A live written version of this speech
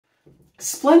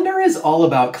Splendor is all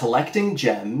about collecting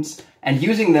gems and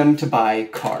using them to buy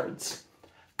cards.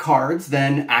 Cards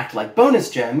then act like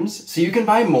bonus gems, so you can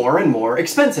buy more and more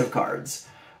expensive cards,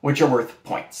 which are worth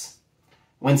points.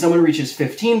 When someone reaches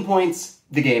 15 points,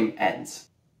 the game ends.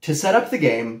 To set up the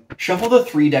game, shuffle the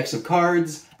 3 decks of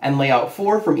cards and lay out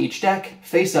 4 from each deck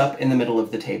face up in the middle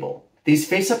of the table. These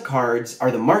face-up cards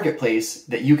are the marketplace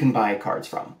that you can buy cards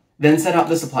from. Then set out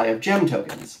the supply of gem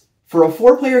tokens. For a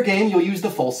 4-player game, you'll use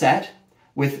the full set.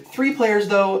 With 3 players,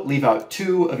 though, leave out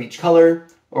 2 of each color,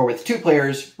 or with 2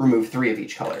 players, remove 3 of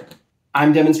each color.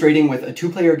 I'm demonstrating with a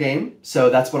 2-player game, so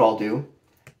that's what I'll do.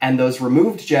 And those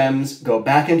removed gems go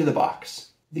back into the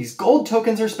box. These gold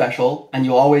tokens are special, and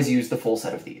you'll always use the full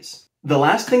set of these. The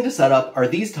last thing to set up are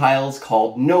these tiles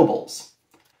called nobles.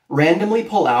 Randomly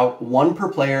pull out 1 per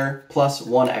player plus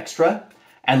 1 extra,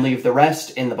 and leave the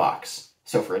rest in the box.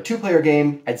 So for a 2-player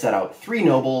game, I'd set out 3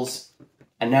 nobles,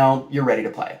 and now you're ready to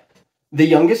play. The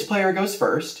youngest player goes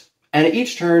first, and at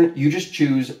each turn, you just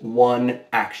choose 1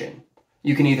 action.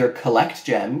 You can either collect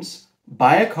gems,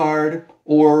 buy a card,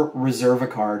 or reserve a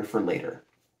card for later.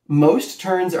 Most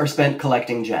turns are spent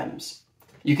collecting gems.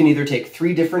 You can either take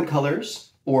 3 different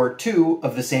colors, or 2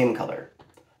 of the same color.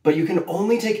 But you can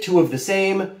only take 2 of the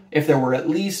same if there were at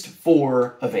least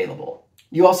 4 available.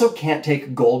 You also can't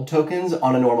take gold tokens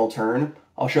on a normal turn.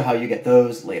 I'll show how you get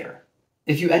those later.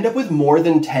 If you end up with more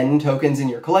than 10 tokens in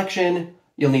your collection,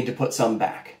 you'll need to put some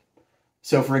back.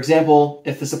 So for example,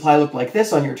 if the supply looked like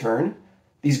this on your turn,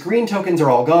 these green tokens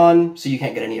are all gone, so you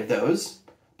can't get any of those.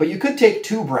 But you could take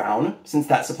 2 brown, since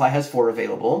that supply has 4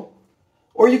 available.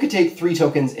 Or you could take 3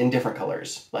 tokens in different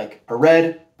colors, like a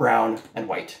red, brown, and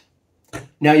white.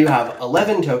 Now you have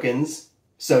 11 tokens,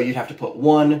 so you'd have to put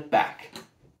 1 back.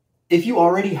 If you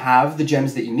already have the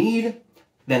gems that you need,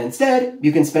 then instead,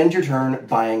 you can spend your turn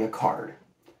buying a card.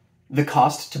 The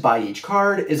cost to buy each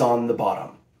card is on the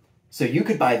bottom. So you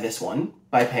could buy this one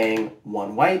by paying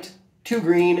 1 white, 2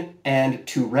 green, and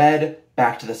 2 red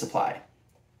back to the supply.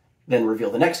 Then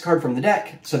reveal the next card from the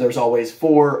deck, so there's always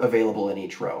 4 available in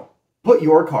each row. Put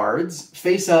your cards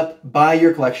face up by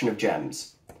your collection of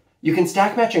gems. You can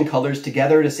stack matching colors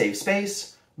together to save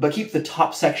space, but keep the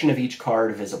top section of each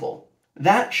card visible.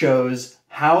 That shows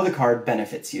how the card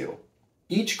benefits you.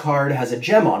 Each card has a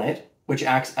gem on it, which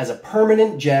acts as a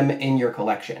permanent gem in your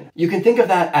collection. You can think of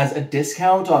that as a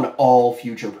discount on all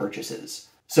future purchases.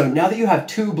 So now that you have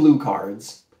 2 blue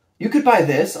cards, you could buy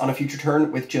this on a future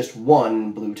turn with just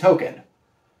 1 blue token.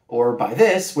 Or buy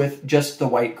this with just the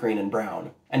white, green, and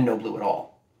brown, and no blue at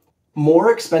all.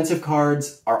 More expensive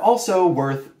cards are also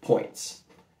worth points,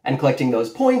 and collecting those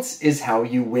points is how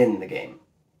you win the game.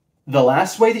 The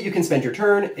last way that you can spend your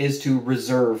turn is to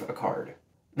reserve a card.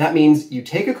 That means you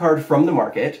take a card from the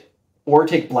market, or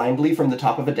take blindly from the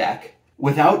top of a deck,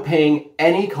 without paying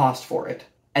any cost for it,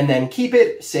 and then keep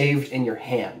it saved in your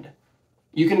hand.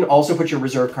 You can also put your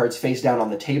reserve cards face down on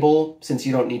the table, since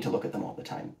you don't need to look at them all the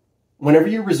time. Whenever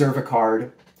you reserve a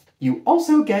card, you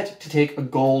also get to take a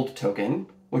gold token,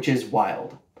 which is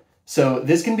wild. So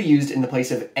this can be used in the place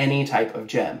of any type of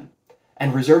gem.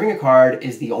 And reserving a card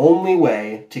is the only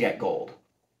way to get gold.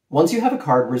 Once you have a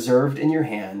card reserved in your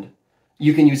hand,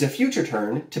 you can use a future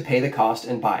turn to pay the cost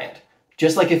and buy it,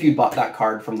 just like if you bought that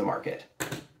card from the market.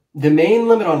 The main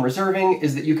limit on reserving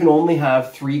is that you can only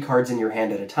have 3 cards in your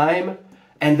hand at a time,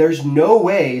 and there's no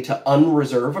way to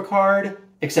unreserve a card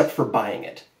except for buying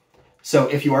it. So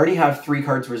if you already have 3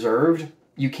 cards reserved,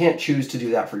 you can't choose to do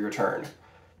that for your turn.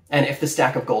 And if the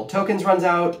stack of gold tokens runs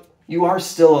out, you are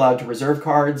still allowed to reserve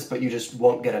cards, but you just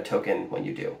won't get a token when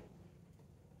you do.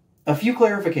 A few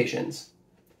clarifications.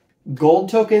 Gold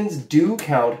tokens do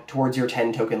count towards your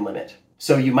 10 token limit.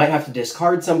 So you might have to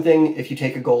discard something if you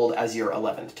take a gold as your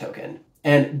 11th token.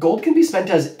 And gold can be spent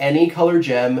as any color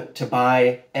gem to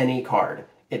buy any card.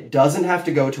 It doesn't have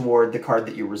to go toward the card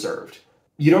that you reserved.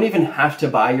 You don't even have to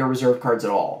buy your reserve cards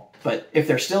at all, but if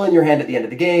they're still in your hand at the end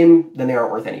of the game, then they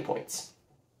aren't worth any points.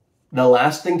 The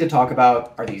last thing to talk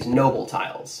about are these noble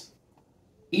tiles.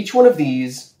 Each one of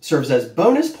these serves as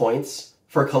bonus points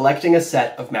for collecting a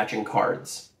set of matching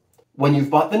cards. When you've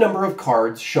bought the number of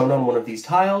cards shown on one of these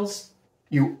tiles,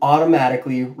 you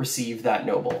automatically receive that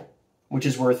noble, which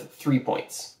is worth 3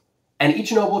 points. And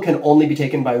each noble can only be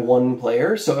taken by 1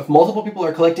 player, so if multiple people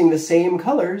are collecting the same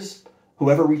colors,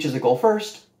 whoever reaches a goal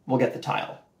first will get the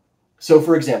tile. So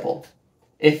for example,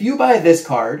 if you buy this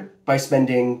card by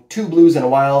spending 2 blues and a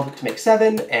wild to make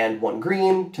 7 and 1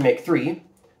 green to make 3,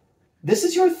 this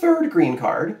is your 3rd green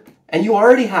card, and you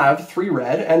already have 3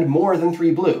 red and more than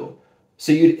 3 blue,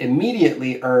 so you'd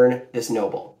immediately earn this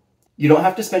noble. You don't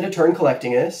have to spend a turn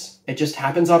collecting this, it just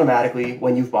happens automatically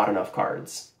when you've bought enough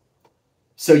cards.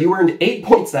 So you earned 8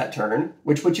 points that turn,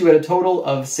 which puts you at a total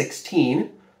of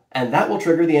 16, and that will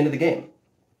trigger the end of the game.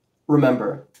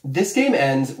 Remember, this game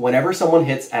ends whenever someone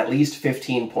hits at least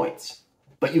 15 points,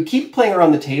 but you keep playing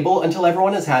around the table until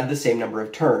everyone has had the same number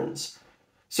of turns.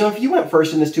 So if you went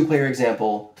first in this 2-player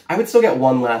example, I would still get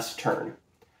one last turn.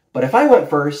 But if I went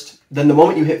first, then the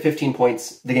moment you hit 15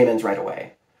 points, the game ends right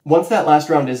away. Once that last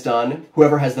round is done,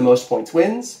 whoever has the most points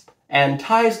wins, and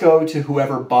ties go to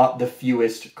whoever bought the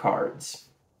fewest cards.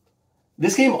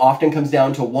 This game often comes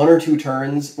down to 1 or 2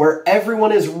 turns where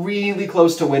everyone is really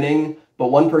close to winning,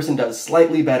 but one person does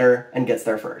slightly better and gets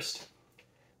there first.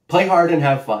 Play hard and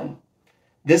have fun.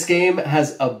 This game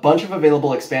has a bunch of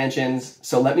available expansions,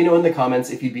 so let me know in the comments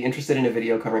if you'd be interested in a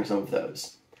video covering some of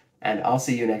those. And I'll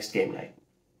see you next game night.